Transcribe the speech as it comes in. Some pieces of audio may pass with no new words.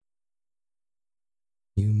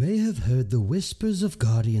have heard the whispers of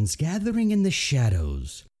guardians gathering in the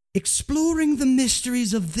shadows, exploring the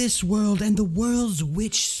mysteries of this world and the worlds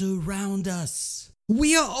which surround us.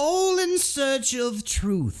 We are all in search of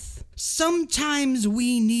truth. Sometimes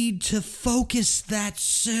we need to focus that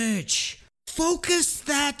search, focus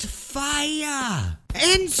that fire.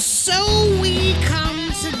 And so we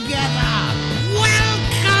come together.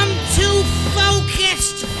 Welcome to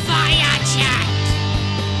Focused Fire Chat.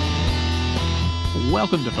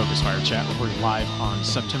 Welcome to Focus Fire Chat, recorded live on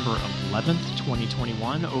September 11th,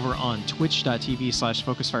 2021, over on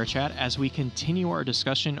twitch.tv/FocusFireChat as we continue our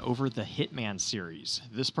discussion over the Hitman series.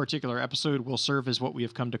 This particular episode will serve as what we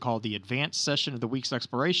have come to call the advanced session of the week's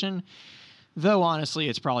exploration, though honestly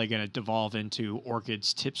it's probably going to devolve into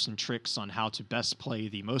Orchid's tips and tricks on how to best play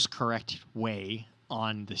the most correct way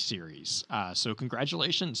on the series. So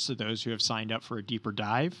congratulations to those who have signed up for a deeper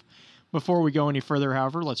dive. Before we go any further,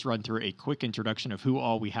 however, let's run through a quick introduction of who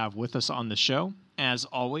all we have with us on the show. As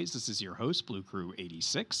always, this is your host, Blue Crew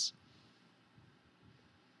 86.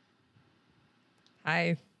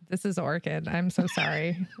 Hi, this is Orchid. I'm so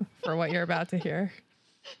sorry for what you're about to hear.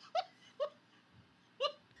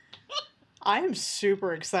 I am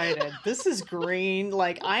super excited. This is green.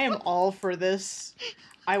 Like, I am all for this.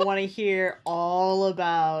 I want to hear all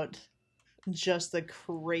about just the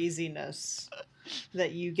craziness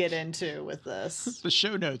that you get into with this. The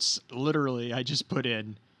show notes, literally, I just put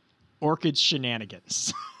in Orchid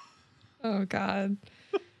shenanigans. Oh, God.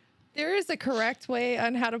 There is a correct way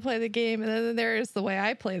on how to play the game, and then there is the way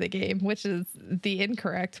I play the game, which is the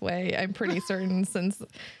incorrect way, I'm pretty certain, since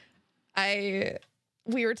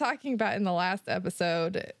we were talking about in the last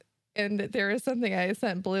episode, and there is something I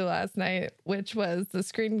sent Blue last night, which was the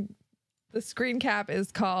screen cap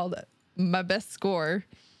is called My Best Score.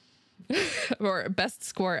 Or best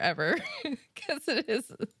score ever, because it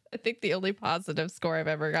is, I think, the only positive score I've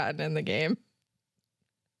ever gotten in the game,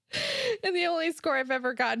 and the only score I've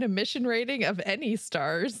ever gotten a mission rating of any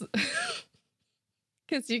stars,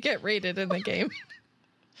 because you get rated in the game.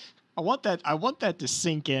 I want that to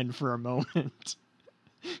sink in for a moment.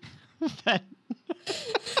 That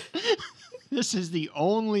this is the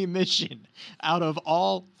only mission out of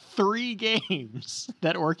all 3 games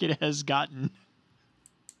that Orchid has gotten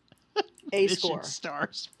A mission score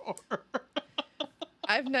stars for.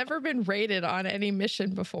 I've never been rated on any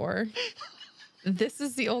mission before. This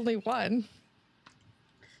is the only one.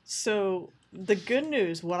 So the good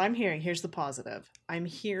news, what I'm hearing, here's the positive. I'm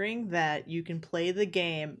hearing that you can play the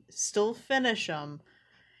game, still finish them,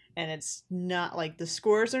 and it's not like the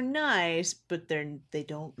scores are nice, but they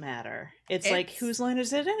don't matter. It's like, whose line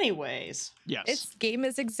is it anyways? Yes. Its game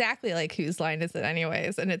is exactly like Whose Line Is It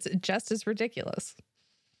Anyways, and it's just as ridiculous.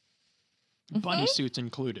 Bunny suits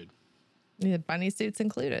included. Yeah, bunny suits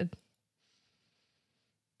included.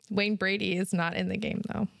 Wayne Brady is not in the game,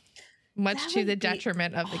 though. Much to the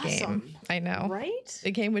detriment of the game. I know. Right?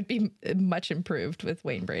 The game would be much improved with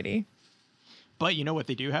Wayne Brady. But you know what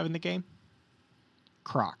they do have in the game?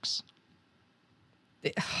 Crocs.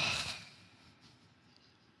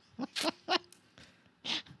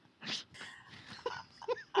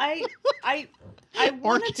 I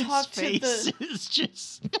want to talk to the... is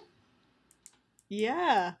just...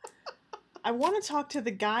 Yeah. I want to talk to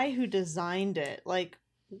the guy who designed it. Like,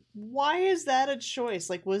 why is that a choice?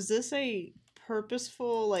 Like, was this a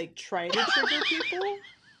purposeful, like, try to trigger people?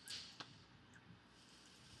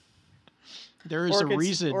 There is a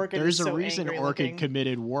reason. Orchid There's is a so reason angry Orchid looking.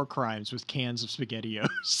 committed war crimes with cans of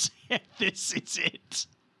SpaghettiOs. This is it.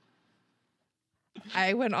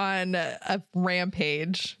 I went on a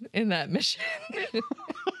rampage in that mission.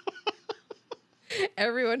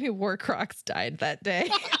 Everyone who wore Crocs died that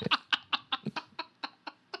day.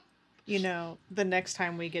 You know, the next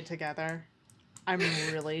time we get together, I'm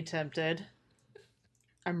really tempted.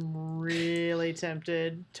 I'm really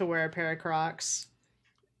tempted to wear a pair of Crocs.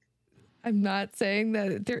 I'm not saying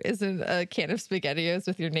that there isn't a can of SpaghettiOs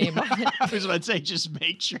with your name on it. I was about to say, just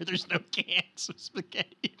make sure there's no cans of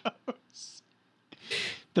SpaghettiOs.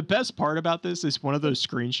 The best part about this is one of those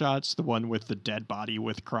screenshots, the one with the dead body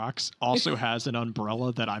with Crocs, also has an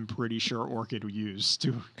umbrella that I'm pretty sure Orchid used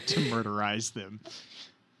to murderize them.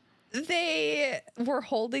 They were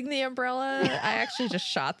holding the umbrella. I actually just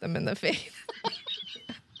shot them in the face.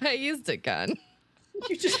 I used a gun.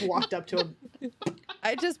 You just walked up to him.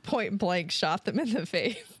 I just point blank shot them in the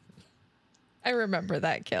face. I remember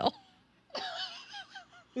that kill.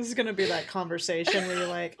 This is going to be that conversation where you're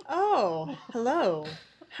like, oh, hello.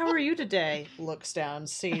 How are you today? Looks down,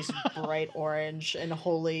 sees bright orange and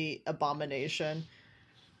holy abomination.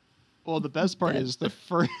 Well, the best part is the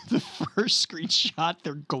first screenshot,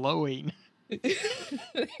 they're glowing.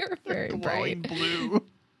 They're very glowing bright. blue.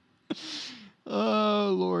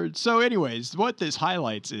 Oh Lord. So anyways, what this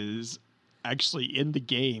highlights is actually in the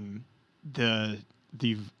game the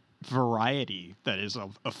variety that is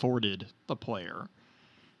afforded the player,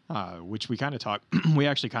 which we kind of we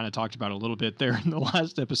actually kind of talked about a little bit there in the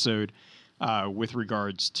last episode, with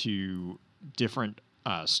regards to different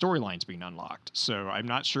storylines being unlocked. So I'm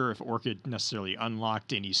not sure if Orchid necessarily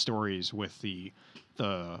unlocked any stories with the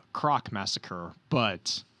Croc massacre,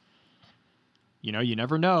 but you know, you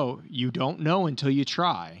never know. You don't know until you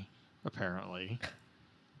try, apparently.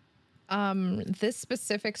 This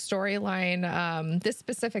specific storyline, this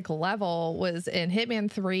specific level was in Hitman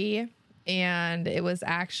 3, and it was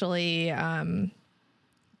actually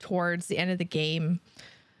towards the end of the game.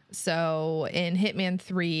 So in Hitman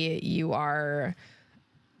 3, you are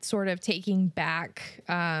sort of taking back,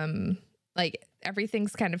 like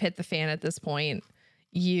everything's kind of hit the fan at this point.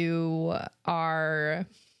 You are,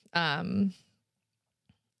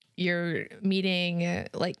 you're meeting,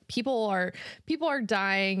 like people are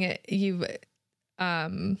dying. You've,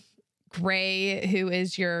 Gray, who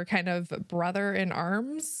is your kind of brother in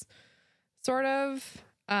arms, sort of,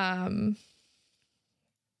 that's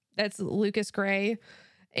Lucas Gray.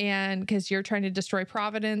 And because you're trying to destroy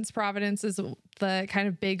Providence is the kind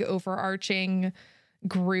of big overarching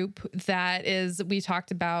group that is, we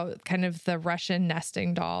talked about kind of the Russian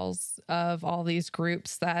nesting dolls of all these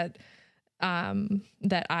groups that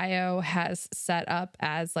that IO has set up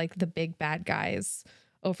as like the big bad guys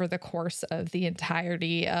over the course of the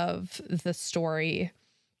entirety of the story,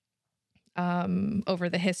 over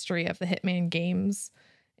the history of the Hitman games.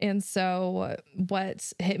 And so what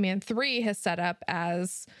Hitman 3 has set up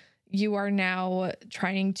as, you are now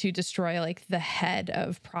trying to destroy like the head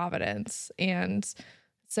of Providence. And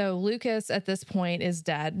so Lucas at this point is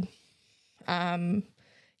dead.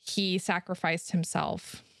 He sacrificed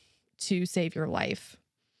himself to save your life.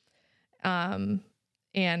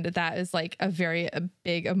 And that is like a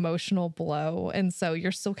big emotional blow. And so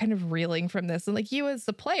you're still kind of reeling from this. And like you as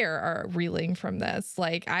the player are reeling from this.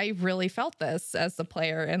 Like I really felt this as the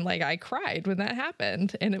player. And like I cried when that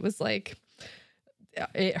happened. And it was like,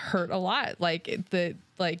 it hurt a lot. Like it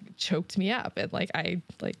choked me up. And like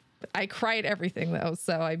I cried everything though.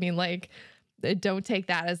 So I mean, like, don't take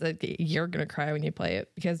that as you're going to cry when you play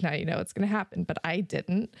it, because now you know it's going to happen. But I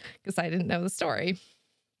didn't, because I didn't know the story.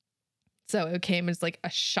 So it came as like a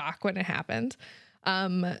shock when it happened.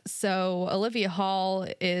 So Olivia Hall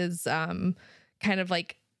is kind of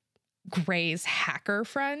like Gray's hacker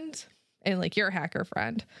friend, and like your hacker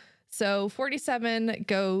friend. So 47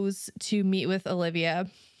 goes to meet with Olivia.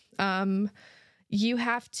 You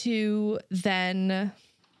have to then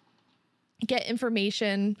get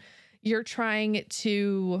information. You're trying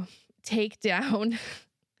to take down,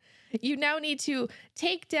 you now need to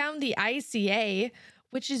take down the ICA,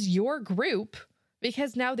 which is your group,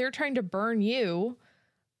 because now they're trying to burn you.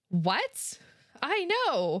 What? I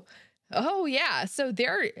know. Oh yeah. So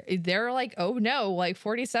they're like, oh no, like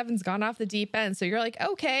 47's gone off the deep end. So you're like,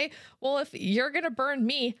 okay, well, if you're going to burn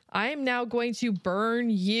me, I'm now going to burn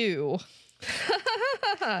you.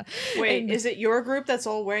 Wait, is it your group that's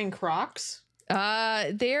all wearing Crocs?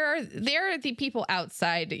 They're the people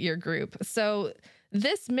outside your group. So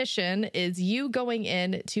this mission is you going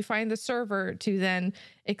in to find the server to then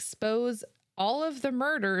expose all of the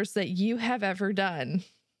murders that you have ever done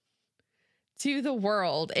to the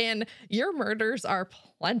world. And your murders are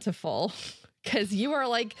plentiful, because you are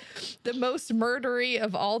like the most murdery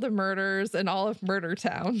of all the murders in all of Murder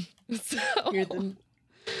Town. So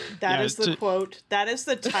That is the quote. That is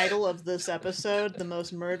the title of this episode: the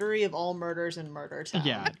most murdery of all murders in Murder Town.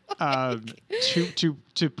 Yeah.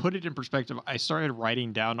 To put it in perspective, I started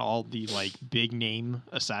writing down all the like big name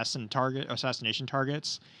assassination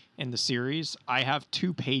targets in the series. I have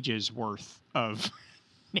 2 pages worth of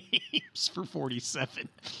names for 47.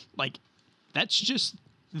 Like, that's just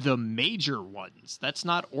the major ones. That's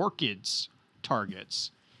not Orchid's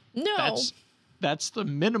targets. no. That's the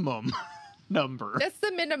minimum number. That's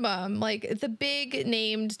the minimum. Like the big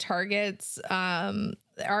named targets are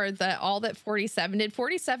all that 47 did.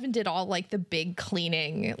 47 did all like the big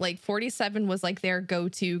cleaning. Like 47 was like their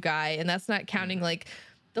go-to guy, and that's not counting like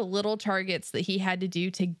the little targets that he had to do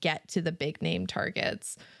to get to the big name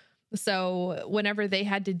targets. So whenever they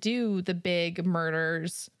had to do the big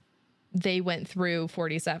murders, they went through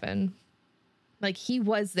 47. Like he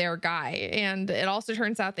was their guy. And it also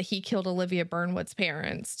turns out that he killed Olivia Burnwood's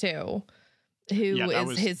parents too, who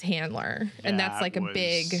is his handler. And that's like a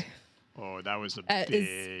big... Oh, that was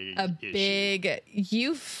a big...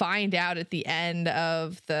 You find out at the end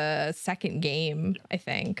of the second game, I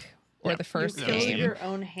think, or Yeah, the first you that was the killed game. end. your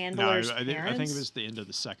own No, handler's I parents. think it was the end of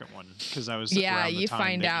the second one because I was Yeah, around the you time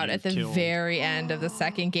find that out you at the killed- very end of the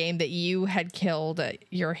second game that you had killed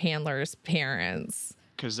your handler's parents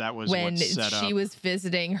because that was when what set she up. was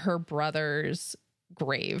visiting her brother's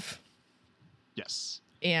grave. Yes,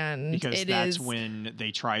 And because it that's is when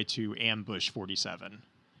they try to ambush 47,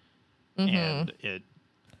 Mhm. and it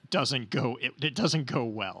doesn't go. It doesn't go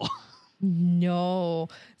well. no.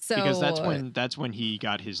 So Because that's when he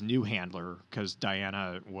got his new handler because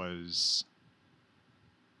Diana was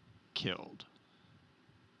killed,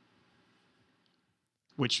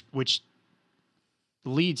 which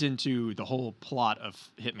leads into the whole plot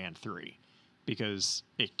of Hitman 3, because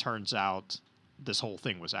it turns out this whole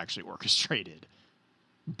thing was actually orchestrated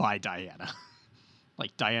by Diana.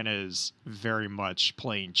 Like, Diana is very much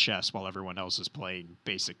playing chess while everyone else is playing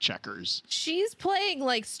basic checkers. she's playing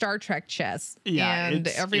like Star Trek chess. Yeah, and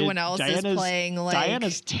everyone else is playing like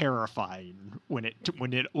Diana's terrifying when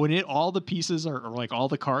it all the pieces are, or like all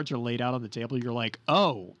the cards are laid out on the table. You're like,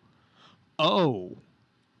 oh,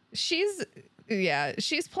 she's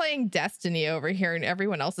playing Destiny over here, and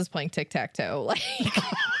everyone else is playing tic-tac-toe.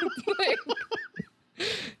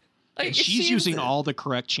 Like, and she's using all the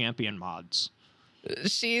correct champion mods.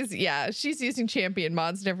 she's using champion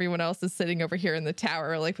mods, and everyone else is sitting over here in the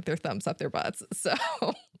tower, like with their thumbs up their butts. So,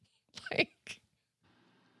 like,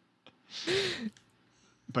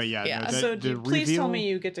 But yeah, Yeah. no, So please tell reveal- me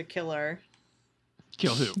you get to kill her.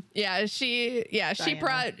 kill who? she Diana.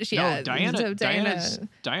 brought No, Diana. so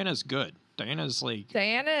Diana's good. Diana's like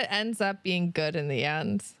Diana ends up being good in the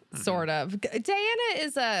end, sort of. Diana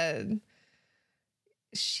is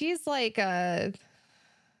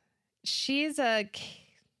she's a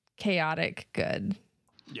chaotic good.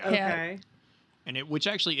 yeah. Okay. And which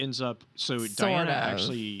actually ends up Sort Diana of.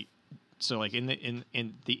 actually, so like in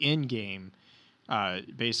the end game,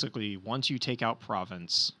 basically once you take out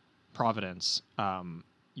Providence,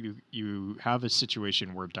 you have a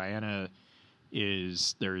situation where Diana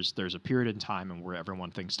is there's a period in time and where everyone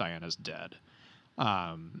thinks Diana's dead,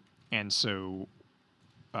 and so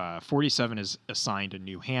 47 is assigned a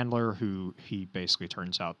new handler who he basically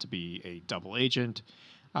turns out to be a double agent,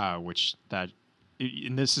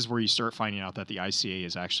 and this is where you start finding out that the ICA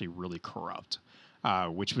is actually really corrupt,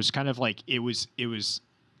 which was kind of like it was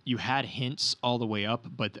you had hints all the way up,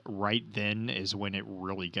 but right then is when it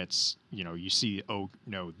really gets, you see, oh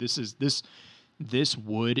no, this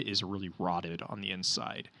wood is really rotted on the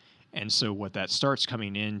inside. And so what that starts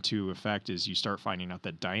coming into effect is you start finding out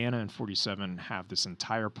that Diana and 47 have this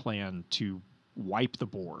entire plan to wipe the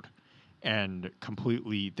board, and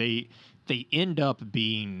completely they end up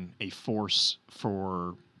being a force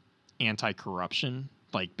for anti-corruption.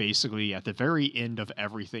 Like, basically at the very end of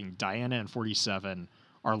everything, Diana and 47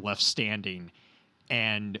 are left standing,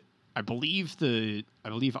 and I believe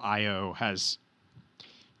IO has,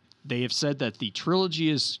 they have said that the trilogy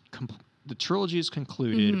is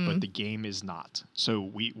concluded, but the game is not. So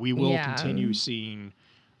we will continue seeing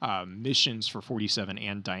missions for 47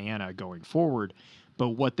 and Diana going forward. But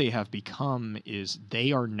what they have become is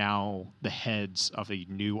they are now the heads of a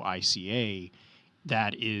new ICA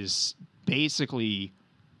that is basically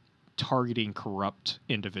targeting corrupt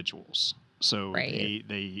individuals. So Right.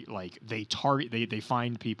 they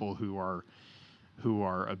find people who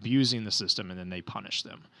are abusing the system, and then they punish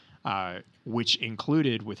them. Which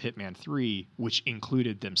included with Hitman 3, which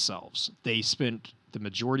included themselves. They spent the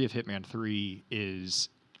majority of Hitman 3 is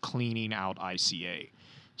cleaning out ICA.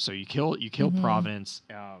 So you kill Providence.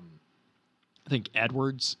 I think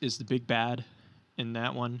Edwards is the big bad in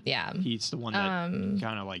that one. Yeah. He's the one that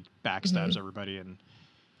kind of like backstabs everybody, and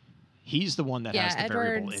he's the one that has the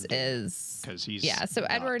variable Edwards ending. is Because he's so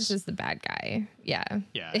nuts. Edwards is the bad guy. Yeah.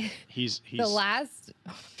 Yeah, he's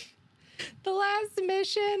The last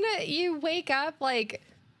mission, you wake up like,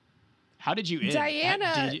 How did you end?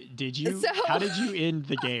 Diana. Did you? So- How did you end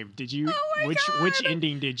the game? Did you? Oh my which God.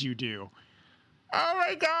 ending did you do? oh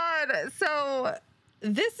my God. So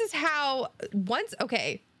this is how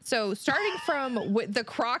so starting from the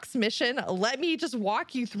Crocs mission, let me just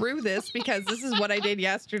walk you through this because this is what I did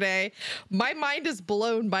yesterday. My mind is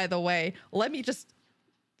blown, by the way. Let me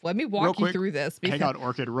walk Real you quick, through this. Hang on,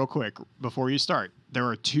 Orchid, real quick before you start. There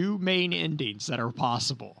are two main endings that are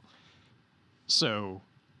possible. So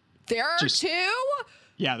There are just- two?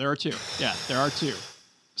 yeah, there are two. Yeah, there are two.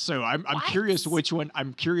 So I'm curious which one.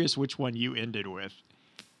 I'm curious which one you ended with.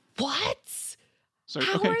 What? So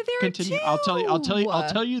How okay, are there continue. two? I'll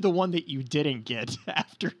tell you the one that you didn't get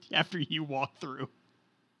after you walk through.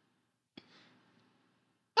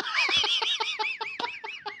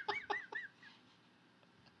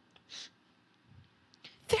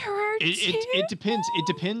 There are it depends. It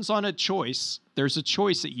depends on a choice. There's a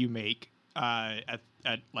choice that you make at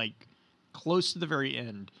like close to the very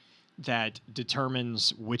end that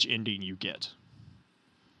determines which ending you get.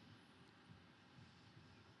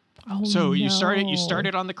 Oh, So you no.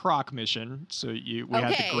 started on the Croc mission. So we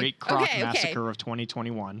had the Great Croc Massacre of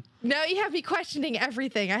 2021. Now you have me questioning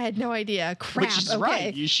everything. I had no idea. Crap. Which is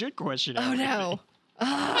right. You should question everything. Oh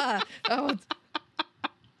no. Oh.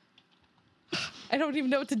 I don't even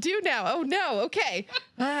know what to do now. Oh no. Okay.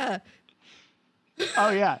 Oh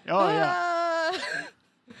yeah. Oh yeah.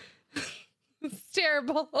 It's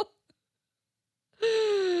terrible.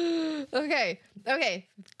 Okay.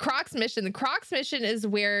 Croc's mission. The Croc's mission is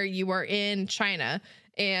where you are in China,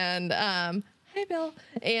 and hi Bill.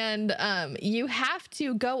 And you have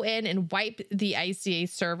to go in and wipe the ICA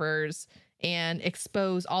servers and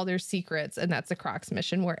expose all their secrets, and that's a Croc's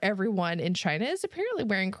mission, where everyone in China is apparently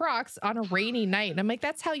wearing Crocs on a rainy night. And I'm like,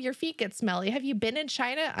 that's how your feet get smelly. Have you been in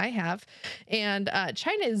China? I have. And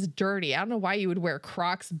China is dirty. I don't know why you would wear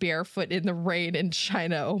Crocs barefoot in the rain in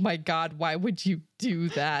China. Oh my God, why would you do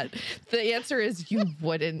that? The answer is you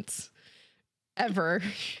wouldn't. Ever.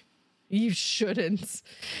 You shouldn't.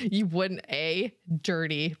 You wouldn't. A,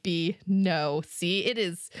 dirty. B, no. C, it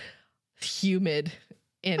is humid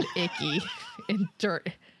and icky and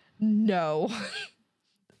dirt. No.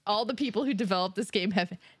 All the people who developed this game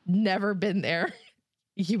have never been there.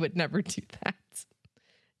 You would never do that.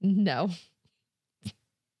 No.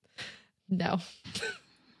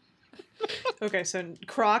 Okay, so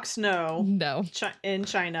Crocs, no. No. In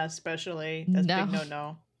China, especially. That's No. big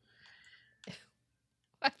no.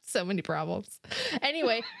 I have so many problems.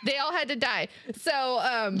 Anyway, they all had to die.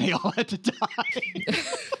 So, They all had to die.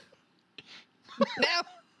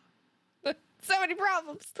 no. So many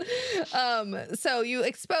problems. So you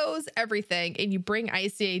expose everything and you bring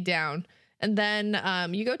ICA down, and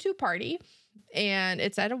then you go to a party, and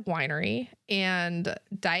it's at a winery, and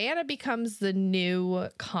Diana becomes the new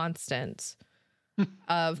constant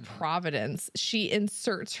of Providence. She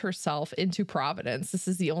inserts herself into Providence. This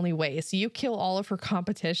is the only way. So you kill all of her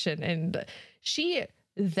competition, and she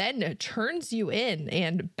then turns you in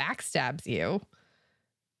and backstabs you.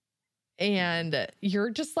 And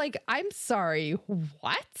you're just like, I'm sorry,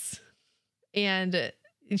 what? And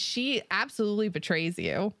she absolutely betrays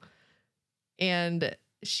you. And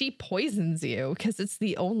she poisons you because it's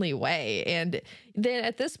the only way. And then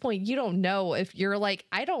at this point, you don't know if you're like,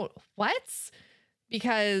 what?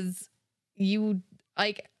 Because you,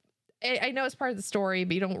 like, I know it's part of the story,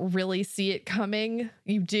 but you don't really see it coming.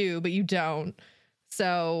 You do, but you don't.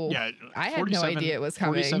 So Yeah, I had no idea it was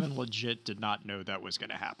coming. 47 legit did not know that was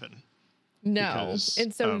going to happen. No.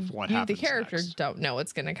 And so of what you, the happens character, next. don't know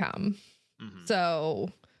what's going to come. Mhm. So,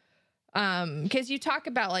 because you talk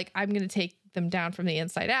about like, I'm going to take them down from the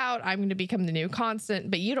inside out. I'm going to become the new constant,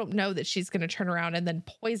 but you don't know that she's going to turn around and then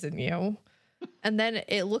poison you. And then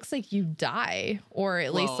it looks like you die, or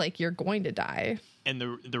at least like you're going to die. And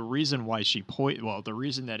the reason why the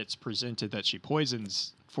reason that it's presented that she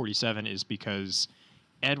poisons 47 is because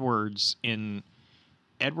Edwards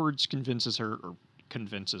convinces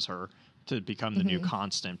her to become the new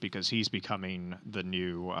constant, because he's becoming the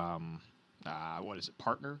new what is it,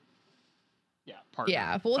 partner? Yeah, partner.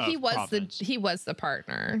 Yeah. Well, he was Providence. he was the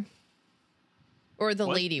partner. Or the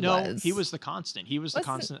lady no, was. he was the constant. He was the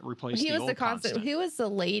constant that replaced he the was old the constant. Who was the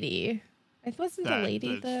lady? It wasn't the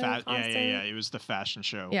lady the constant. Yeah. It was the fashion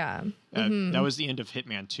show. Yeah. That was the end of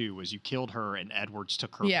Hitman 2, was you killed her and Edwards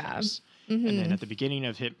took her place. And then at the beginning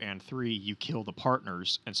of Hitman 3, you kill the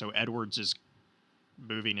partners. And so Edwards is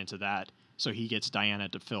moving into that. So he gets Diana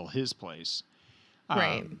to fill his place.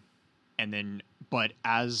 Right. And then, but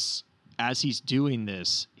as he's doing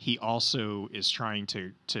this, he also is trying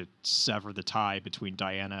to sever the tie between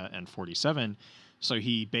Diana and 47. So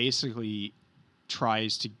he basically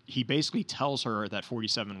tells her that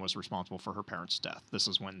 47 was responsible for her parents' death. This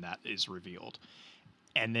is when that is revealed.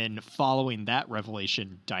 And then following that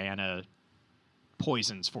revelation, Diana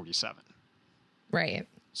poisons 47. Right.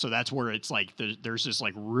 So that's where it's like there's this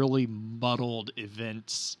like really muddled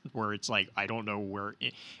events where it's like, I don't know where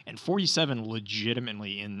and 47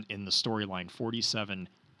 legitimately in the storyline, 47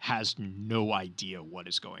 has no idea what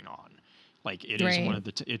is going on. Like it is one of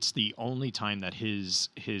it's the only time that his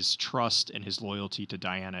trust and his loyalty to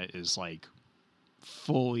Diana is like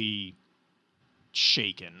fully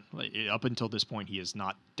shaken. Like, up until this point, he has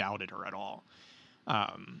not doubted her at all.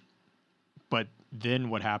 But then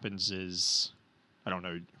what happens is, I don't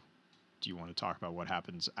know. Do you want to talk about what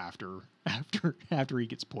happens after he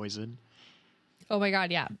gets poisoned? Oh my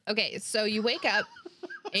God. Yeah. Okay. So you wake up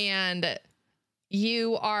and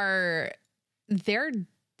you are there.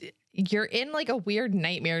 you're in like a weird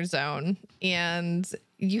nightmare zone, and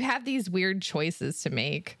you have these weird choices to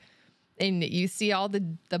make. And you see all the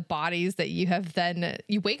bodies that you have, then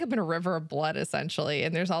you wake up in a river of blood essentially,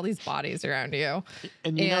 and there's all these bodies around you.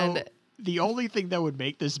 And you know, the only thing that would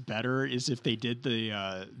make this better is if they did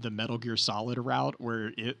the Metal Gear Solid route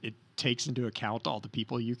where it takes into account all the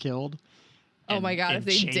people you killed. Oh my God, if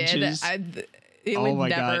they did, it would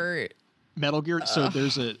never. God. Metal Gear. So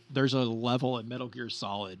there's a level in Metal Gear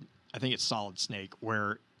Solid, I think it's Solid Snake,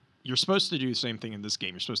 where you're supposed to do the same thing in this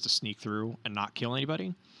game. You're supposed to sneak through and not kill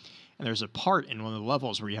anybody. And there's a part in one of the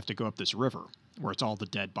levels where you have to go up this river where it's all the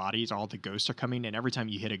dead bodies, all the ghosts are coming, and every time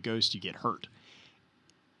you hit a ghost, you get hurt.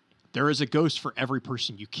 There is a ghost for every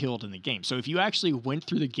person you killed in the game. So if you actually went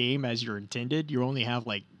through the game as you're intended, you only have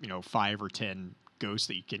 5 or 10 ghosts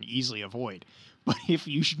that you can easily avoid. But if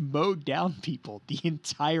you mowed down people, the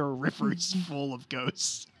entire river is full of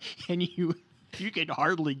ghosts, and you can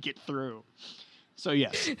hardly get through. So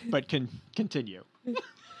yes, but continue.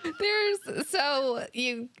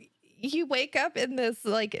 You wake up in this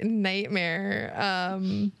like nightmare.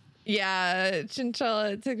 Yeah,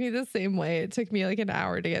 Chinchilla, it took me the same way. It took me like an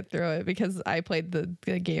hour to get through it because I played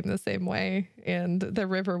the game the same way, and the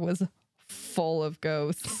river was full of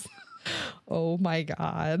ghosts. Oh my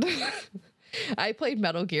God. I played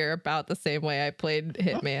Metal Gear about the same way I played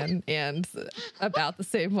Hitman, and about the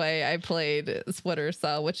same way I played Splinter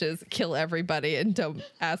Cell, which is kill everybody and don't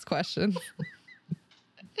ask questions.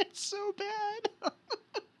 It's so bad.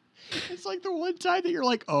 It's like the one time that you're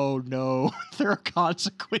like, oh no, there are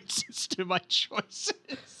consequences to my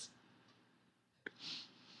choices.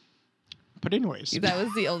 But anyways. That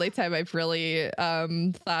was the only time I've really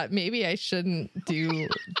thought maybe I shouldn't do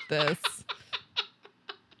this.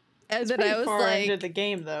 And then I was far like, into the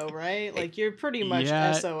game though, right? Like you're pretty much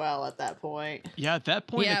SOL at that point. Yeah, at that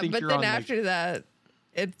point, I think but you're then on after that,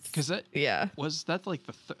 it's because that yeah. Was that like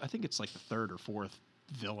I think it's like the third or fourth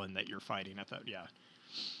villain that you're fighting. I thought, yeah,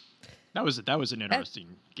 that was an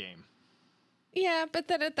interesting game. Yeah, but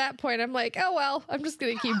then at that point, I'm like, oh well, I'm just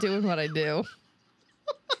gonna keep doing what I do.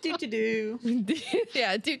 Do.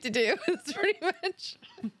 Yeah, do. It's pretty much.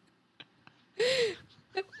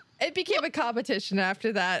 It became a competition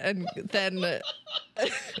after that, and then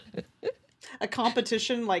a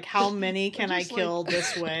competition like how many can I kill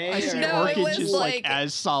this way? I see Orchid just like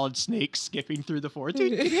as Solid Snake skipping through the forest. No,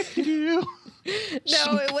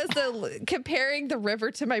 it was comparing the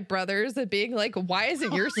river to my brother's and being like, why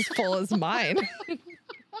isn't yours as full as mine?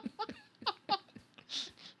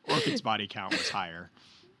 Orchid's body count was higher.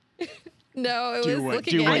 No, it was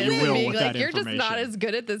looking at him and being like, you're just not as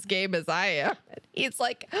good at this game as I am. He's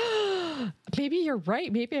like, oh, maybe you're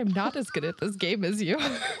right. Maybe I'm not as good at this game as you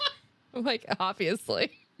are. I'm like,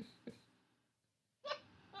 obviously.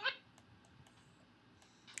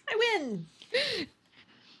 I win.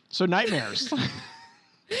 So nightmares.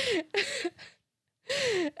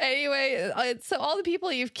 Anyway, so all the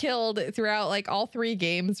people you've killed throughout like all 3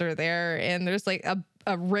 games are there, and there's like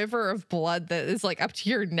a river of blood that is like up to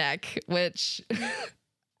your neck, which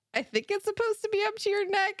I think it's supposed to be up to your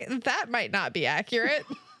neck. That might not be accurate,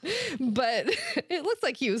 but it looks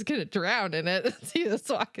like he was gonna drown in it as he was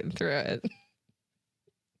walking through it.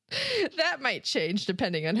 That might change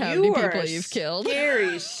depending on how many people you've killed.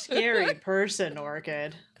 Scary person,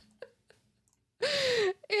 Orchid.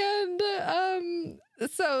 And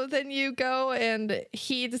so then you go and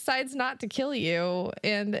he decides not to kill you,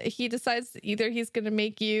 and he decides either he's going to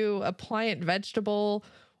make you a pliant vegetable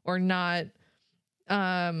or not.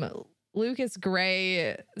 Lucas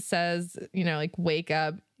Gray says, like, wake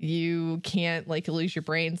up, you can't like lose your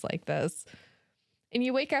brains like this. And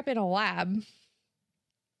you wake up in a lab,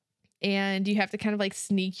 and you have to kind of like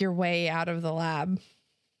sneak your way out of the lab,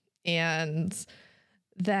 and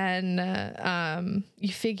then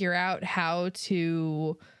you figure out how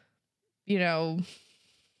to, kind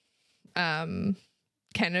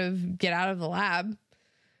of get out of the lab,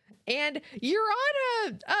 and you're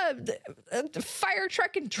on a fire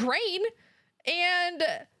truck and train, and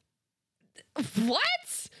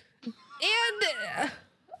what? And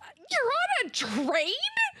you're on a train?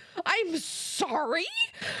 I'm sorry.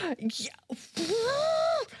 Yeah.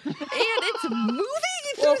 And it's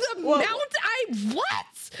moving through the mountain.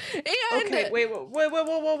 What? And okay, wait,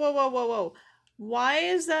 whoa. Why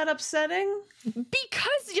is that upsetting?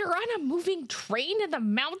 Because you're on a moving train in the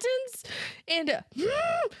mountains, and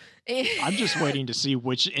I'm just waiting to see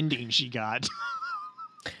which ending she got.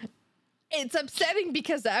 It's upsetting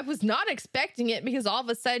because I was not expecting it, because all of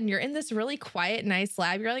a sudden you're in this really quiet, nice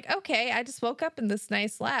lab. You're like, okay, I just woke up in this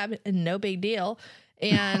nice lab and no big deal.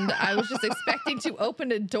 And I was just expecting to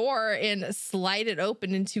open a door and slide it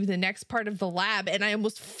open into the next part of the lab. And I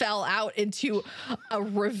almost fell out into a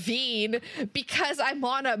ravine because I'm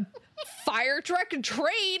on a fire truck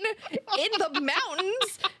train in the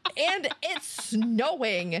mountains and it's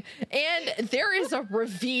snowing and there is a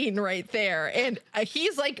ravine right there. And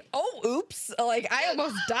he's like, oh, oops. Like, I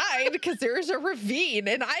almost died because there's a ravine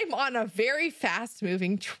and I'm on a very fast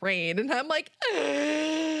moving train. And I'm like,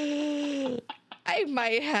 I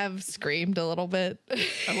might have screamed a little bit.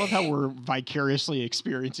 I love how we're vicariously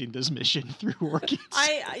experiencing this mission through Orchis.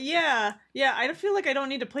 I don't feel like I don't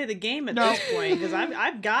need to play the game at this point because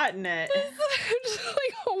I've gotten it. I'm just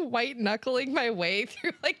like white knuckling my way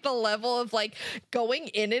through like the level of like going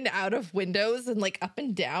in and out of windows and like up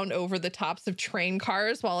and down over the tops of train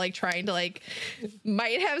cars while like trying to like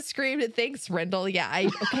might have screamed at thanks, Rendell. Yeah, I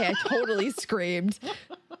totally screamed.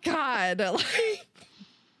 God, like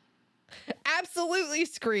absolutely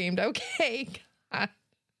screamed. Okay. God.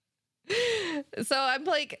 So I'm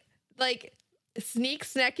like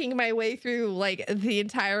snacking my way through like the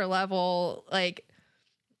entire level, like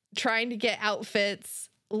trying to get outfits,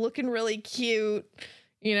 looking really cute,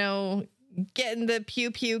 you know, getting the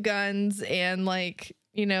pew pew guns and like,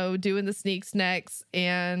 you know, doing the sneak snacks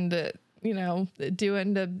and, you know,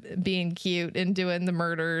 doing the being cute and doing the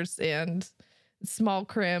murders and small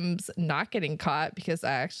crims, not getting caught because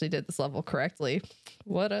I actually did this level correctly.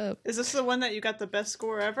 What up? Is this the one that you got the best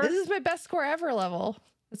score ever? This is my best score ever level.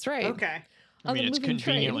 That's right. Okay. I mean, it's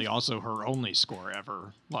conveniently also her only score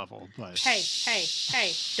ever level, but... Hey,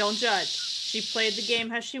 don't judge. She played the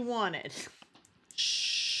game as she wanted.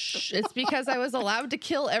 Shh. It's because I was allowed to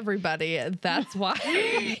kill everybody. That's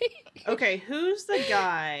why. Okay, who's the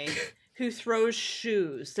guy who throws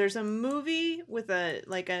shoes? There's a movie with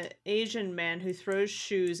an Asian man who throws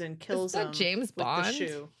shoes and kills him. James with Bond? the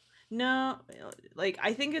shoe. No, like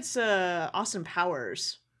I think it's Austin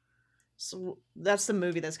Powers. So that's the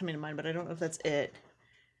movie that's coming to mind, but I don't know if that's it.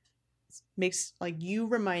 Makes like you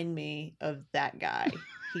remind me of that guy.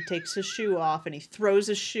 He takes his shoe off and he throws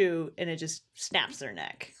his shoe and it just snaps their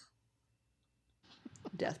neck.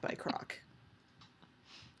 Death by Croc.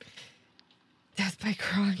 Death by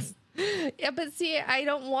Crocs. Yeah, but see, I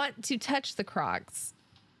don't want to touch the Crocs.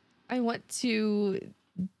 I want to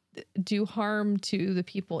do harm to the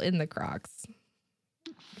people in the Crocs.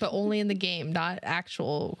 But only in the game, not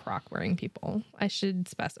actual Croc wearing people. I should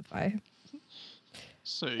specify.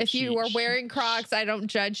 So if you are wearing Crocs, I don't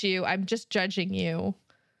judge you. I'm just judging you.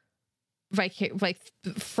 Like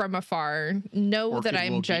from afar. Know that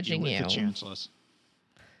I'm judging you.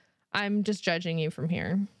 I'm just judging you from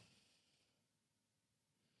here.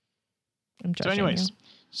 I'm judging so anyways, you.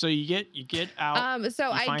 So you get out. So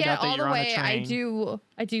I get all the way. I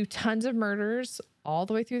do tons of murders all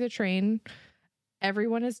the way through the train.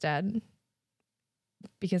 Everyone is dead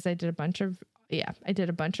because I did a bunch of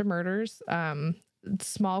murders.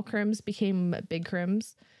 Small crims became big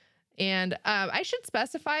crims. And I should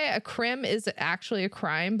specify a crim is actually a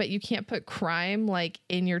crime, but you can't put crime like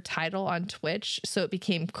in your title on Twitch. So it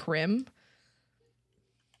became crim.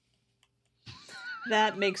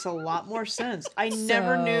 That makes a lot more sense. I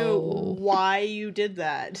never knew why you did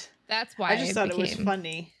that. That's why I just thought it was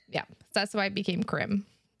funny. Yeah, that's why it became crim.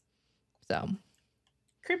 So.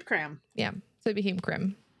 Crib cram. Yeah, so it became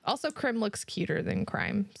crim. Also, crim looks cuter than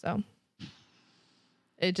crime, so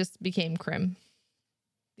it just became crim.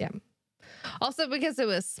 Yeah. Also because it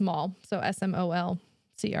was small, so SMOLCRIM,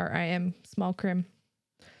 small crim.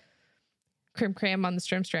 Crim on the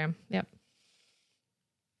stram. Yep.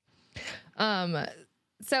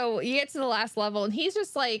 So you get to the last level and he's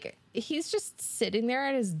just sitting there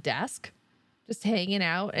at his desk, just hanging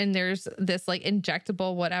out, and there's this like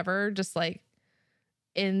injectable whatever just like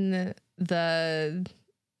in the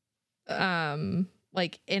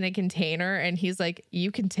like in a container, and he's like,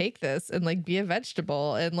 you can take this and like be a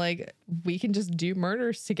vegetable and like we can just do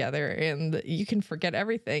murders together and you can forget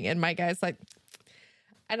everything. And my guy's like,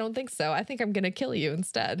 I don't think so. I think I'm gonna kill you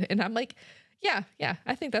instead. And I'm like, yeah,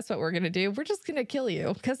 I think that's what we're gonna do. We're just gonna kill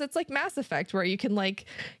you, because it's like Mass Effect, where you can like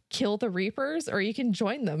kill the Reapers or you can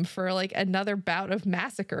join them for like another bout of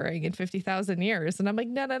massacring in 50,000 years. And I'm like,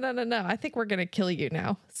 no. I think we're gonna kill you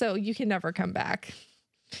now, so you can never come back.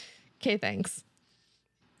 Okay, thanks.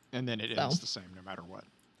 And then it ends the same, no matter what.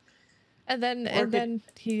 And then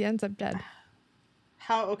he ends up dead.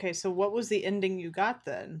 Okay, so what was the ending you got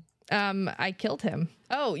then? I killed him.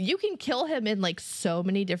 Oh, you can kill him in like so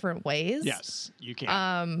many different ways. Yes, you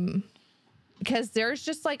can. Because there's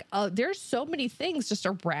just like there's so many things just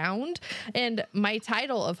around, and my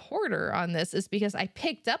title of hoarder on this is because I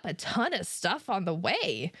picked up a ton of stuff on the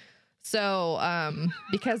way. So,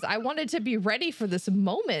 because I wanted to be ready for this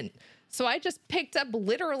moment. So I just picked up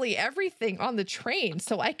literally everything on the train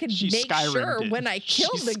so I could make sure when I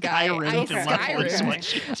killed the guy, I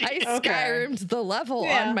Skyrimmed the level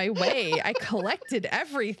on my way. I collected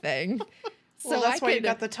everything. So that's why you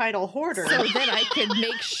got the title Hoarder. So then I could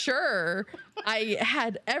make sure I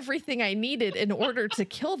had everything I needed in order to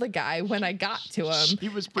kill the guy when I got to him. He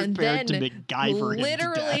was prepared to MacGyver him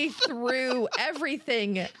literally to death. threw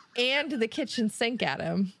everything and the kitchen sink at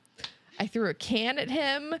him. I threw a can at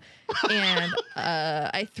him, and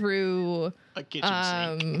I threw a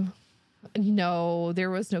kitchen sink. No,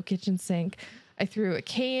 there was no kitchen sink. I threw a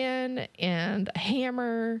can and a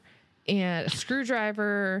hammer and a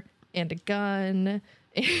screwdriver and a gun.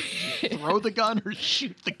 Throw the gun or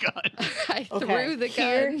shoot the gun? I threw the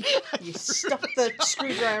gun. You stuck the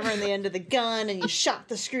screwdriver in the end of the gun and you shot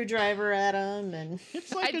the screwdriver at him. And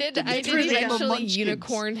I did eventually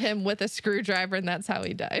unicorn him with a screwdriver, and that's how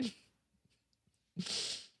he died.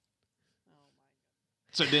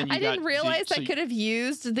 So then I didn't realize I could have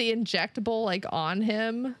used the injectable like on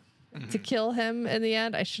him to kill him in the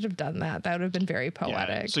end. I should have done that. That would have been very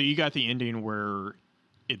poetic. Yeah. So you got the ending where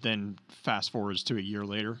it then fast forwards to a year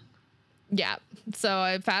later. Yeah. So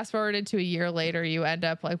I fast forwarded to a year later. You end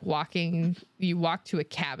up like you walk to a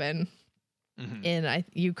cabin in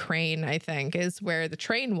Ukraine, I think, is where the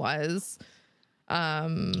train was.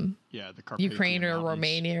 The Ukraine or mountains.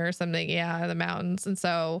 Romania or something. Yeah, the mountains. And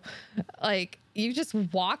so like you just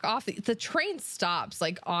walk off the train stops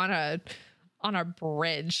like on a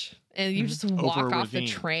bridge, and you just walk off the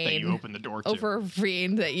train that you open the door to. Over a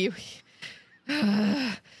ravine that you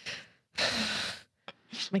my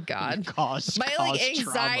God. My like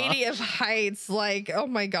anxiety trauma. of heights, like, oh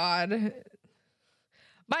my God.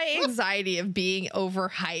 My anxiety of being over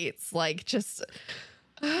heights, like just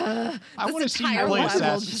I want to see you play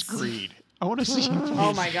Assassin's Creed. I want to see you play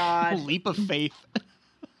oh my God. Leap of Faith.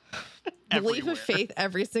 The leap of faith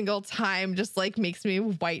every single time just like makes me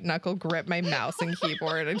white knuckle grip my mouse and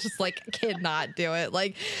keyboard and just like cannot do it.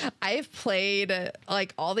 Like I've played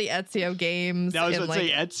like all the Ezio games. I was going to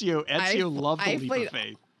say Ezio loved the leap of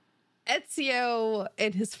faith. Ezio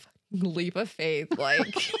and his leap of faith,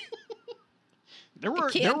 like there were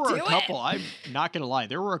a couple. I'm not going to lie.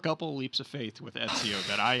 There were a couple of leaps of faith with Ezio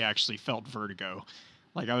that I actually felt vertigo.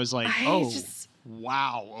 Like I was like,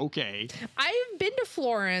 wow, okay. I've been to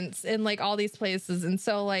Florence and like all these places, and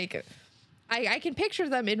so like I can picture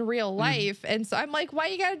them in real life, and so I'm like, why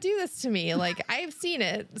you gotta do this to me? Like I've seen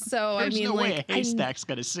it, so There's I mean, no like way a haystack's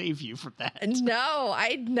gonna save you from that. No,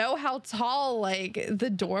 I know how tall like the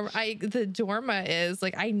Dorma is.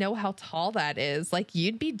 Like I know how tall that is. Like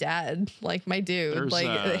you'd be dead, like my dude.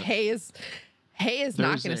 Hay is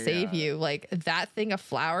not gonna save you. Like that thing of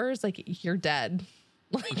flowers, like you're dead.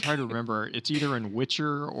 I'm trying to remember. It's either in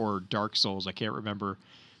Witcher or Dark Souls. I can't remember.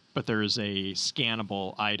 But there's a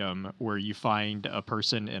scannable item where you find a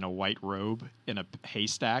person in a white robe in a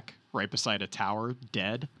haystack right beside a tower,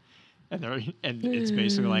 dead. And it's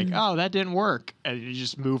basically like, oh, that didn't work. And you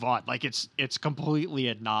just move on. Like it's completely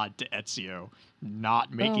a nod to Ezio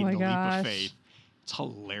not making the leap of faith. It's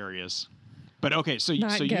hilarious. But okay, so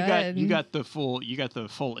you got the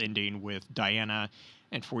full ending with Diana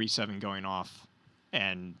and 47 going off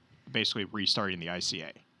and basically restarting the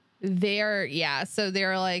ICA. So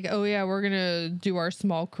they're like, oh yeah, we're gonna do our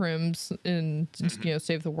small crimes and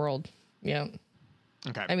save the world. Yeah.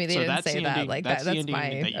 Okay. I mean, they didn't say that. Like that's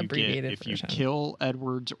my that you abbreviated get if version. you kill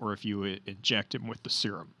Edwards or if you inject him with the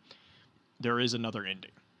serum. There is another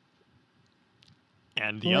ending,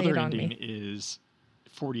 and the other ending is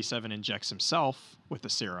 47 injects himself with the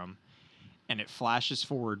serum, and it flashes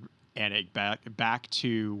forward. And it back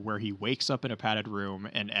to where he wakes up in a padded room,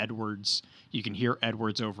 and Edwards, you can hear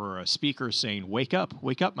Edwards over a speaker saying, wake up,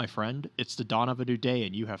 my friend. It's the dawn of a new day,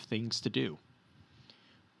 and you have things to do.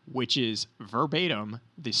 Which is verbatim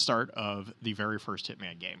the start of the very first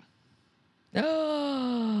Hitman game.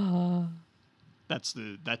 Oh. That's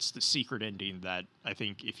the secret ending that I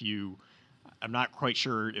think I'm not quite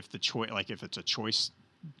sure if if it's a choice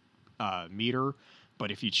meter. But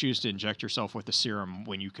if you choose to inject yourself with the serum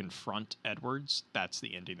when you confront Edwards, that's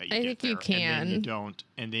the ending that you get. I think you can.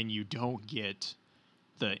 And then you don't get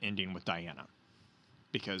the ending with Diana.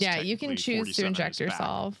 Because you can choose to inject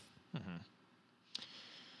yourself. Mm-hmm.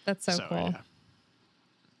 That's so cool. Yeah.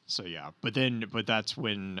 So yeah, but that's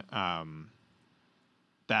when I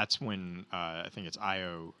think it's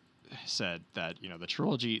Io said that the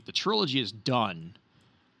trilogy is done,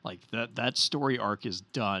 like that story arc is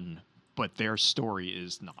done. But their story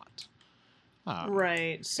is not.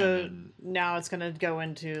 Right. So then, now it's going to go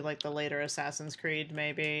into like the later Assassin's Creed,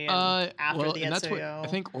 maybe, and after well, the and that's what Ezio I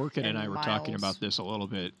think. Orchid and I were talking about this a little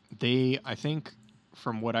bit. I think,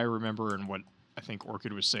 from what I remember and what I think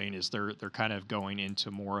Orchid was saying, is they're kind of going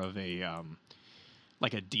into more of a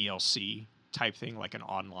like a DLC type thing, like an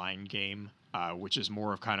online game, which is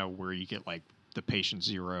more of kind of where you get like the Patient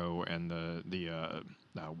Zero and the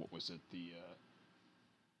what was it, the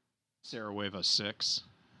Sarajevo 6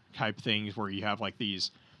 type things, where you have like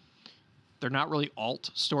these. They're not really alt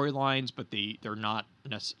storylines, but they're not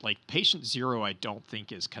like Patient Zero. I don't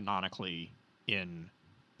think is canonically in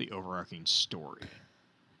the overarching story.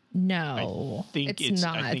 No, it's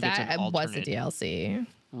not. I think that it's an was a DLC,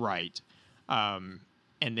 right?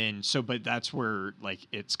 And then but that's where like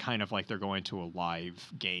it's kind of like they're going to a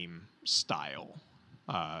live game style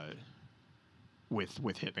with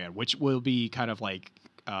Hitman, which will be kind of like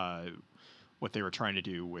what they were trying to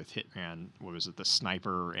do with Hitman. What was it, the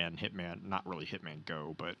Sniper and Hitman? Not really Hitman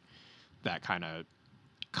Go, but that kind of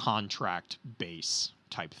contract base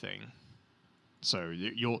type thing. So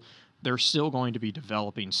they're still going to be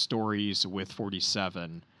developing stories with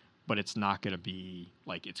 47, but it's not going to be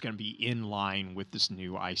like, it's going to be in line with this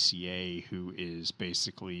new ICA, who is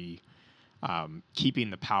basically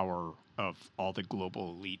keeping the power of all the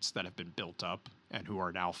global elites that have been built up and who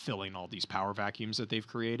are now filling all these power vacuums that they've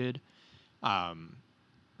created.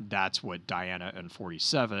 That's what Diana and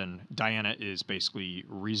 47. Diana is basically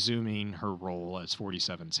resuming her role as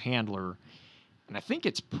 47's handler, and I think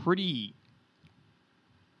it's pretty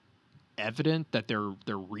evident that they're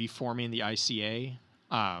reforming the ICA.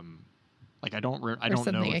 Like I don't know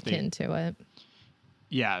something if akin to it.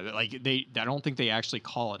 Yeah, like I don't think they actually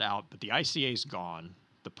call it out, but the ICA is gone.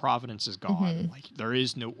 The Providence is gone. Mm-hmm. Like there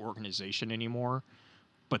is no organization anymore,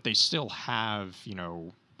 but they still have,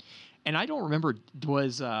 and I don't remember,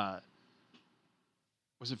 was it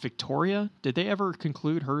Victoria? Did they ever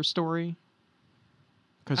conclude her story?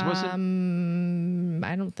 Because was it?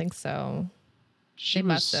 I don't think so. They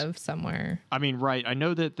must have somewhere. I mean, right. I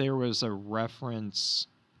know that there was a reference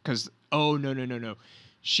because no.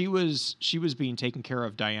 She was being taken care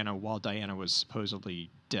of Diana while Diana was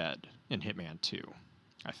supposedly dead in Hitman 2,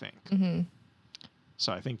 I think. Mm-hmm.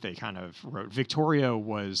 So I think they kind of wrote Victoria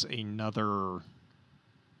was another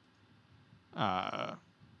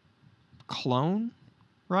clone,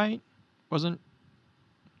 right? I want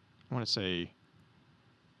to say, I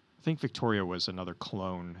think Victoria was another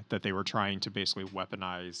clone that they were trying to basically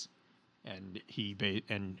weaponize, and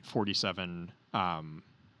 47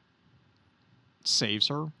 saves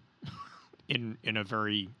her in a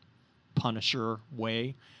very Punisher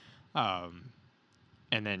way, and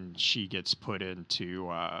then she gets put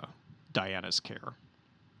into Diana's care.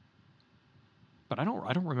 But I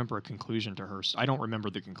don't remember a conclusion to her. I don't remember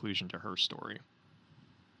the conclusion to her story.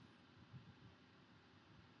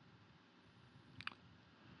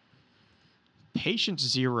 Patient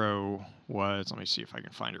Zero was, let me see if I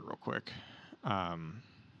can find it real quick.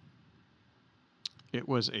 It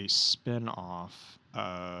was a spin-off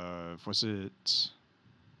of, was it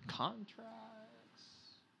Contracts?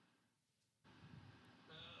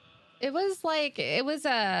 It was like, it was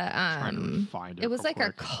a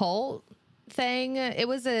cult thing. It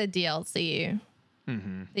was a DLC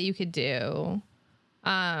that you could do.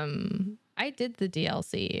 I did the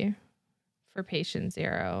DLC for Patient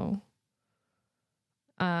Zero.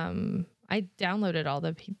 I downloaded all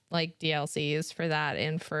the DLCs for that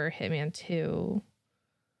and for Hitman 2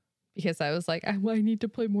 because I was like, I need to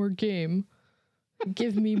play more game.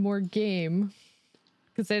 Give me more game,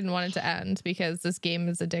 because I didn't want it to end because this game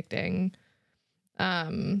is addicting.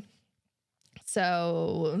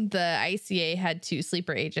 So the ICA had 2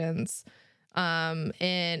 sleeper agents in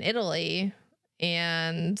Italy,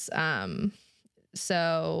 and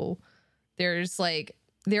so there's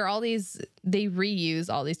there are all these, they reuse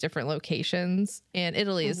all these different locations, and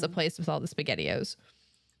Italy is the place with all the SpaghettiOs.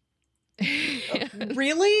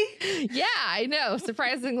 Really? Yeah, I know.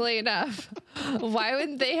 Surprisingly enough. Why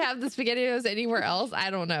wouldn't they have the SpaghettiOs anywhere else?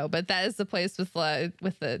 I don't know, but that is the place with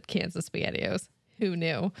the cans of SpaghettiOs. Who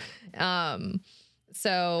knew? So I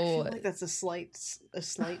feel like that's a slight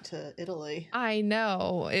to Italy. I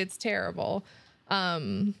know, it's terrible.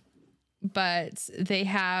 But they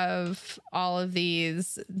have all of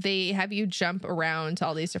these. They have you jump around to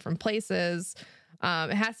all these different places.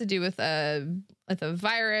 It has to do with a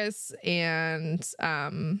virus, and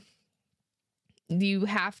you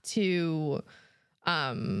have to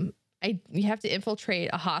infiltrate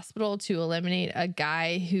a hospital to eliminate a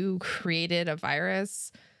guy who created a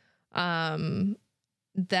virus.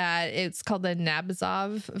 That it's called the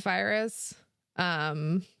Nabazov virus.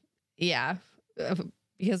 Yeah.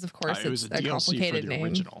 because of course It was it's a a DLC complicated for the name.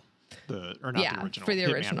 original. Not the Yeah, original. for the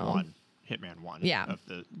Hitman original. 1. Hitman 1 Yeah. of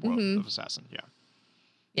the World of Assassin. Yeah.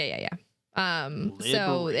 Yeah.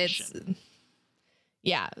 So it's Liberation.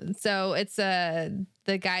 so it's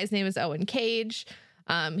the guy's name is Owen Cage.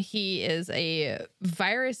 He is a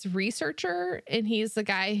virus researcher, and he's the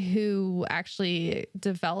guy who actually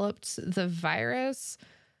developed the virus.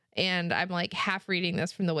 And I'm like half reading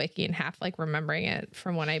this from the wiki and half like remembering it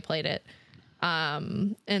from when I played it.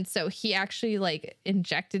 And so he actually like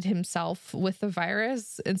injected himself with the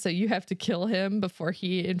virus, and so you have to kill him before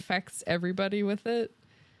he infects everybody with it.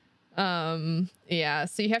 So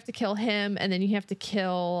you have to kill him, and then you have to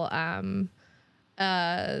kill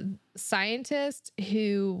a scientist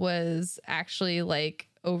who was actually like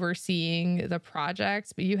overseeing the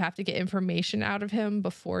project, but you have to get information out of him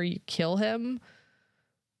before you kill him.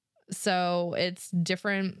 So it's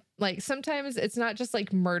different. Like sometimes it's not just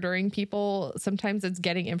like murdering people. Sometimes it's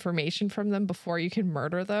getting information from them before you can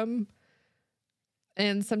murder them.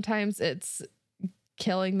 And sometimes it's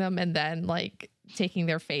killing them and then like taking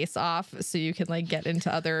their face off so you can like get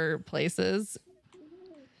into other places.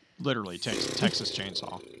 Literally Texas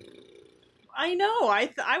Chainsaw. I know.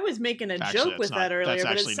 I was making a joke with that earlier,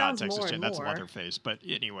 but it sounds not more Texas and That's more. Leatherface. But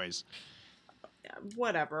anyways,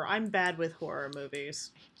 Whatever. I'm bad with horror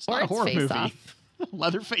movies. it's not a horror Face movie. Off.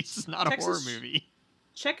 Leatherface is not a horror Texas- movie.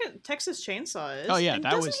 Check it. Texas Chainsaw is. Oh, yeah, And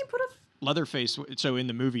that doesn't was- he put a? Leatherface. So in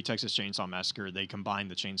the movie Texas Chainsaw Massacre, they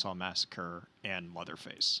combined the Chainsaw Massacre and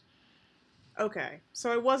Leatherface. Okay,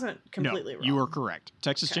 so I wasn't completely wrong. You were correct.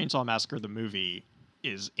 Texas Okay. Chainsaw Massacre, the movie,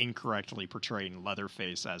 is incorrectly portraying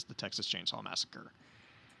Leatherface as the Texas Chainsaw Massacre.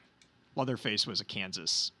 Leatherface was a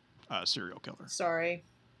Kansas serial killer. Sorry.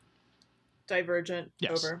 Divergent.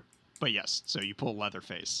 Yes. Over. But yes, so you pull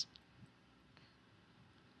Leatherface.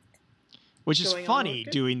 Which is Going on funny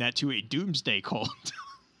record? doing that to a doomsday cult.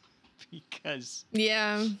 Because,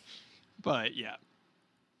 Yeah. but yeah.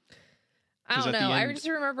 I 'Cause don't at the know. I end- just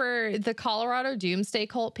remember the Colorado Doomsday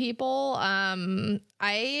Cult people.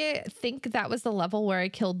 I think that was the level where I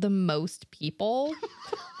killed the most people.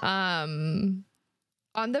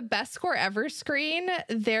 On the best score ever screen,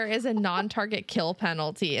 there is a non-target kill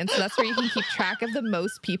penalty. And so that's where you can keep track of the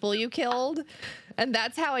most people you killed. And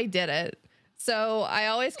that's how I did it. So I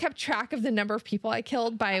always kept track of the number of people I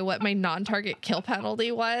killed by what my non-target kill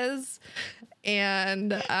penalty was.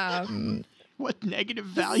 And What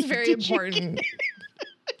negative this value is very did you important.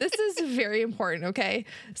 This is very important. Okay.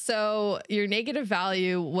 So your negative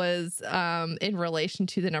value was in relation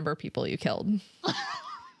to the number of people you killed.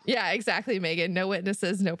 Yeah, exactly, Megan. No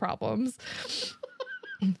witnesses, no problems.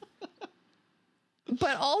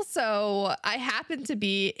 But also, I happen to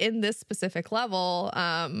be in this specific level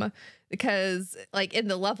because, like, in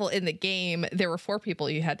the level in the game, there were 4 people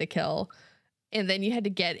you had to kill. And then you had to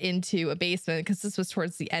get into a basement because this was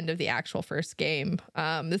towards the end of the actual first game.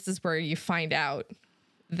 This is where you find out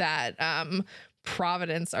that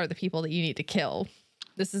Providence are the people that you need to kill.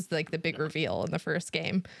 This is like the big reveal in the first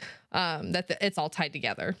game, that it's all tied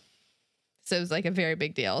together. So it was like a very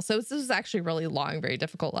big deal. So this is actually a really long, very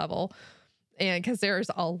difficult level. And because there's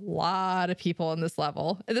a lot of people in this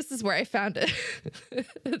level. And this is where I found it.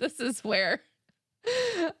 This is where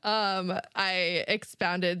I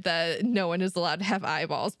expounded that no one is allowed to have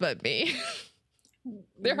eyeballs but me.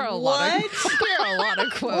 There are a lot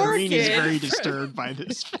of quotes. Green is very Orchid. disturbed by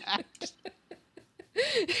this fact.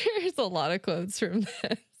 There's a lot of quotes from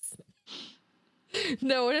this.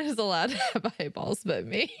 No one is allowed to have eyeballs but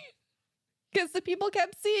me. Because the people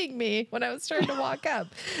kept seeing me when I was trying to walk up.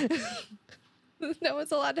 No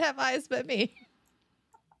one's allowed to have eyes but me.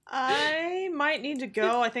 I might need to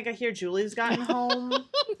go. I think I hear Julie's gotten home.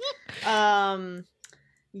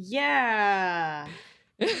 Yeah.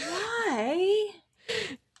 Why?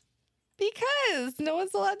 Because no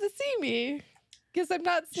one's allowed to see me. Because I'm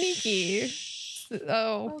not sneaky.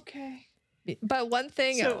 Oh. Okay. But one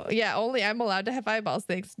thing, So- only I'm allowed to have eyeballs.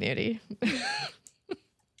 Thanks, Nudie.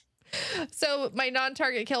 So my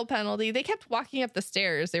non-target kill penalty, they kept walking up the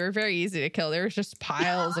stairs. They were very easy to kill. There was just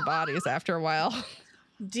piles of bodies after a while.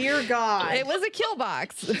 Dear God. It was a kill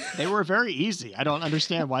box. They were very easy. I don't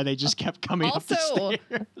understand why they just kept coming up the Also-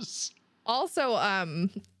 stairs. Also,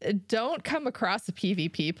 don't come across a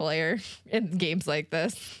PvP player in games like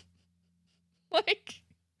this. Like,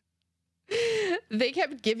 they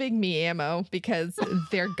kept giving me ammo because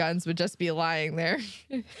their guns would just be lying there.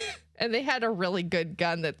 And they had a really good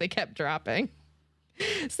gun that they kept dropping.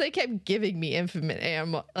 So they kept giving me infinite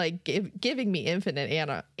ammo, like giving me infinite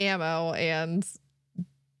ammo, and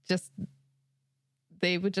just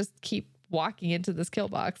they would just keep walking into this kill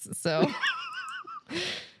box. So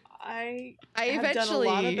I I have done a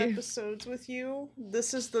lot of eventually- episodes with you.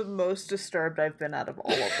 This is the most disturbed I've been out of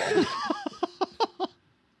all of them.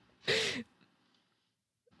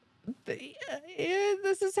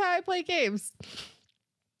 This is how I play games.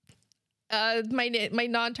 My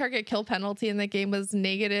non-target kill penalty in the game was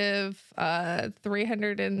negative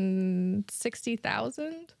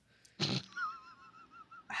 360,000.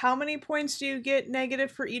 How many points do you get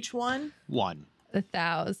negative for each one? 1.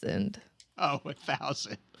 1,000. Oh,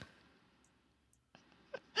 1,000.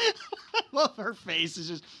 I love her face. Is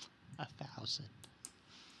just 1,000.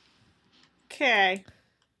 Okay.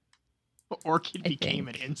 Orchid I became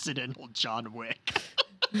think. an incidental John Wick.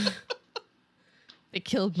 They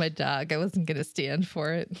killed my dog. I wasn't gonna stand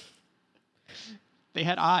for it. They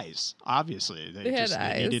had eyes, obviously. They had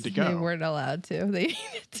eyes. needed to go. They weren't allowed to. They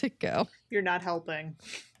needed to go. You're not helping.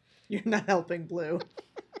 You're not helping, Blue.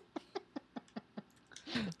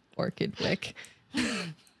 Orchid Wick. Yeah.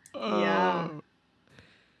 Oh.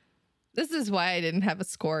 This is why I didn't have a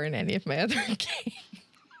score in any of my other games.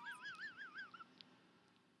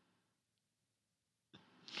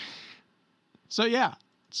 So yeah.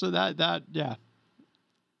 So that yeah.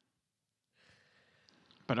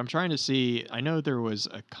 But I'm trying to see. I know there was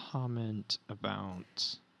a comment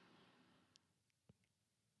about.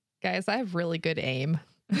 Guys, I have really good aim.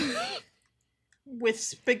 With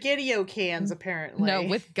spaghetti-o cans, apparently. No,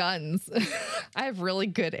 with guns. I have really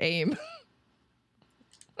good aim.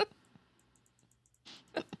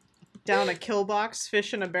 Down a kill box,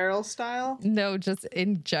 fish in a barrel style. No, just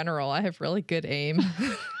in general, I have really good aim.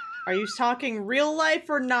 Are you talking real life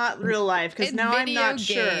or not real life? Because In now I'm video not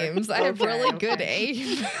games, sure. I have Okay, really good okay.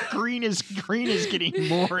 aim. Green is getting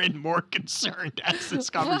more and more concerned as this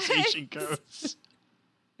conversation goes.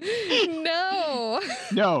 No.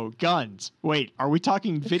 No, guns. Wait, are we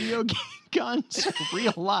talking video game guns or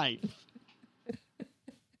real life?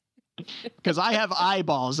 Because I have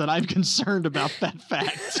eyeballs and I'm concerned about that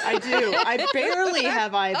fact. I do. I barely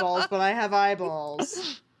have eyeballs, but I have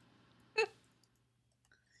eyeballs.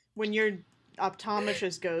 When your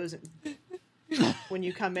optometrist goes, when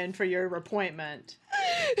you come in for your appointment.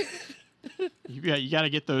 You gotta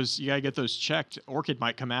get those. You gotta get those checked. Orchid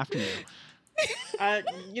might come after you. I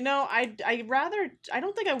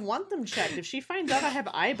don't think I want them checked. If she finds out I have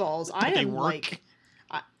eyeballs, I They am work. like,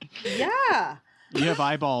 yeah. You have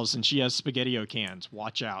eyeballs and she has spaghetti-o cans.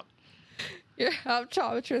 Watch out. Your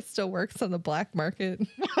optometrist still works on the black market.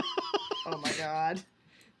 Oh my god.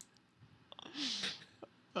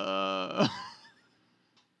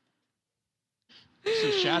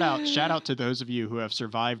 So shout out to those of you who have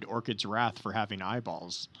survived Orchid's wrath for having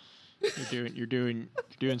eyeballs. You're doing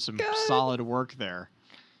some God. solid work there.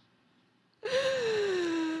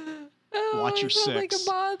 Oh, Watch your I felt like six.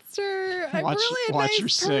 a monster. I'm Watch- really a watch nice your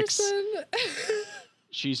six. person.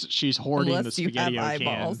 She's hoarding Unless the you have spaghetti-o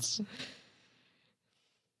eyeballs. cans.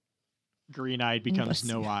 Green-eyed becomes Unless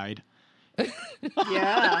you- no-eyed.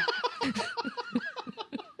 Yeah.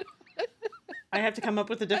 I have to come up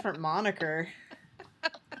with a different moniker.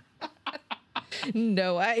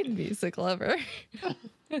 No-eyed music lover.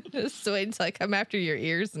 Just wait until I come after your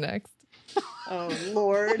ears next. Oh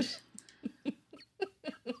Lord.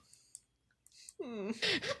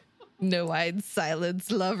 No-eyed silence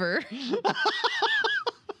lover.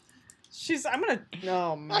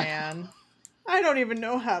 Oh man. I don't even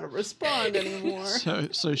know how to respond anymore.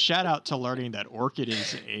 So shout out to learning that Orchid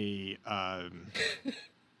is a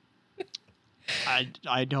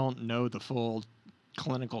I don't know the full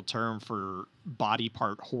clinical term for body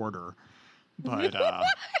part hoarder, but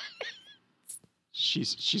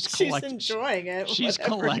she's collecting enjoying it. she's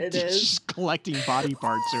whatever it is. she's collecting body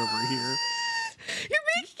parts over here. You're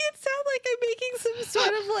making it sound like I'm making some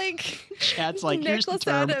sort of like Chad's like, here's the necklace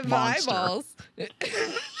term out of monster. eyeballs. You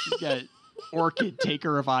got Orchid,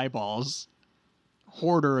 taker of eyeballs,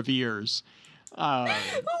 hoarder of ears. What? I'm not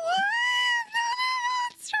a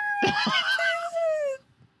monster.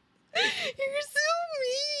 You're so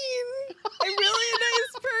mean. I'm really a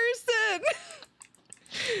nice person.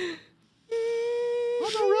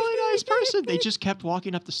 I'm a really nice person. They just kept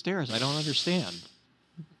walking up the stairs. I don't understand.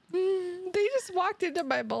 They just walked into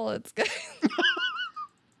my bullets, guys.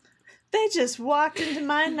 They just walked into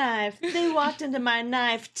my knife. They walked into my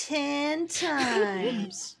knife 10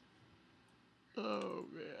 times. Oh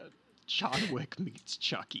man, John Wick meets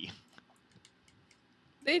Chucky.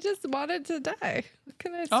 They just wanted to die. What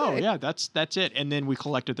can I say? Oh yeah, that's it. And then we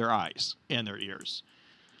collected their eyes and their ears.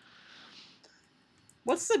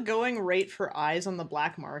 What's the going rate for eyes on the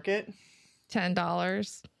black market?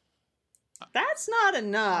 $10. That's not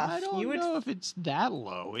enough. I don't know if it's that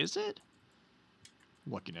low, is it?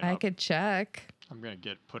 Looking it I up. could check. I'm going to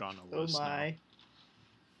get put on a Oh list my.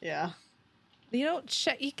 Yeah. You don't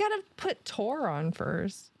check. You gotta put Tor on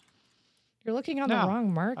first. You're looking on No, the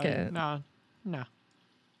wrong market. No.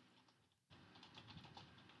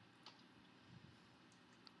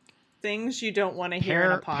 Things you don't want to hear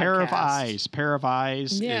in a podcast. Pair of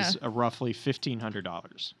eyes Yeah. is roughly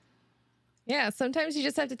 $1,500. Yeah, sometimes you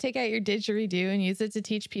just have to take out your didgeridoo and use it to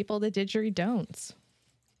teach people the didgeridon'ts.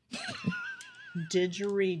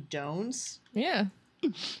 Didgeridon'ts? Yeah.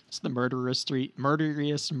 It's the murderous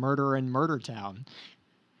murder in Murder Town.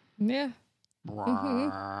 Yeah.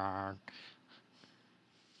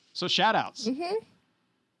 So shout outs. Mm-hmm.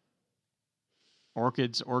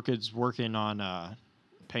 Orchid's working on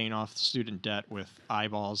paying off student debt with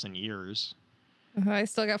eyeballs and ears. I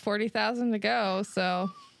still got 40,000 to go, so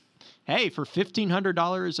Hey, for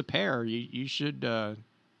 $1,500 a pair, you should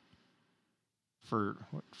for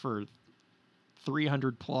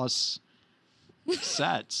 300 plus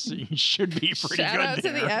sets, you should be pretty shout good out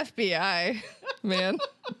there. to the FBI, man.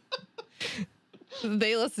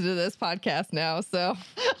 They listen to this podcast now, so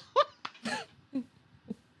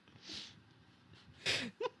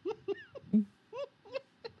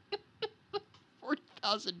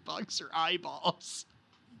 $40,000 or eyeballs.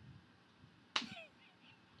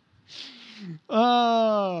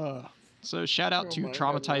 So shout out to my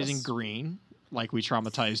Traumatizing goodness. Green, like we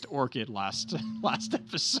traumatized Orchid last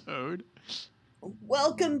episode.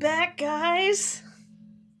 Welcome back, guys.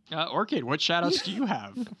 Orchid, what shout outs do you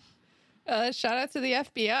have? shout out to the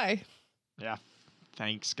FBI. Yeah.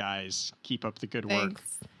 Thanks, guys. Keep up the good work.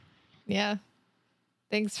 Thanks. Yeah.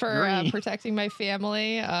 Thanks for Green. protecting my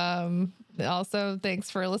family. Also, thanks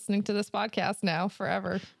for listening to this podcast now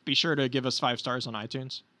forever. Be sure to give us 5 stars on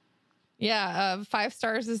iTunes. Yeah, 5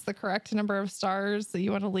 stars is the correct number of stars that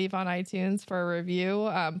you want to leave on iTunes for a review.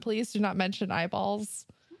 Please do not mention eyeballs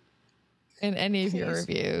in any of your Please.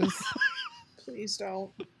 reviews. Please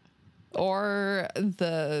don't. Or this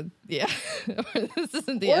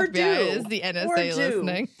isn't the Or FBI, do. it is the Or NSA do.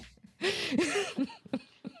 listening.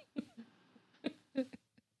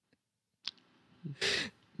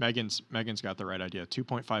 Megan's got the right idea.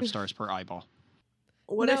 2.5 stars per eyeball.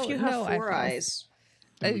 What No, if you have no 4 eyeballs. eyes?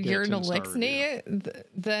 Then we get a You're an 10-star elixny,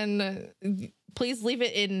 then please leave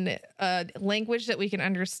it in a language that we can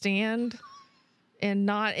understand and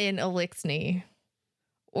not in elixny.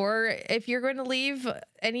 Or if you're going to leave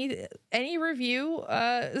any review,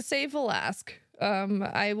 say Velasque.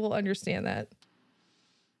 I will understand that.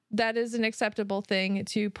 That is an acceptable thing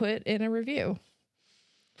to put in a review.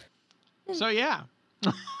 So yeah.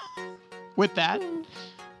 With that,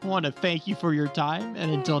 I want to thank you for your time, and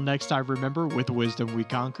until next time, remember, with wisdom we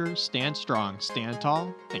conquer. Stand strong, stand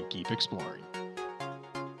tall, and keep exploring.